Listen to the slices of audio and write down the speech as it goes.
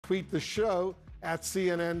tweet the show at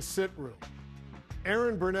CNN Sit Room.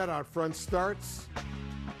 Erin Burnett Out Front starts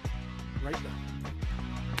right now.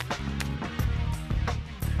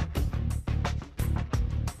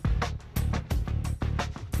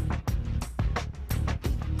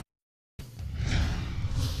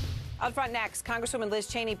 Out front next, Congresswoman Liz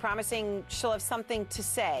Cheney promising she'll have something to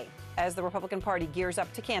say as the Republican Party gears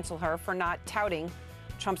up to cancel her for not touting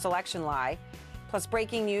Trump's election lie. Plus,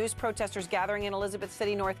 breaking news, protesters gathering in Elizabeth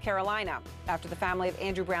City, North Carolina, after the family of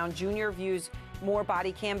Andrew Brown Jr. views more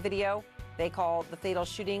body cam video they call the fatal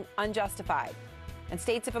shooting unjustified. And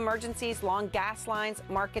states of emergencies, long gas lines,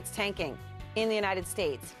 markets tanking. In the United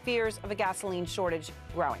States, fears of a gasoline shortage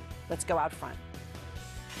growing. Let's go out front.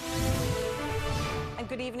 And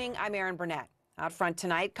good evening, I'm Erin Burnett. Out front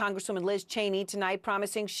tonight, Congresswoman Liz Cheney tonight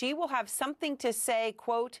promising she will have something to say,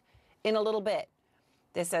 quote, in a little bit.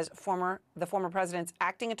 This as the former president's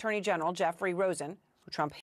acting attorney general, Jeffrey Rosen, who Trump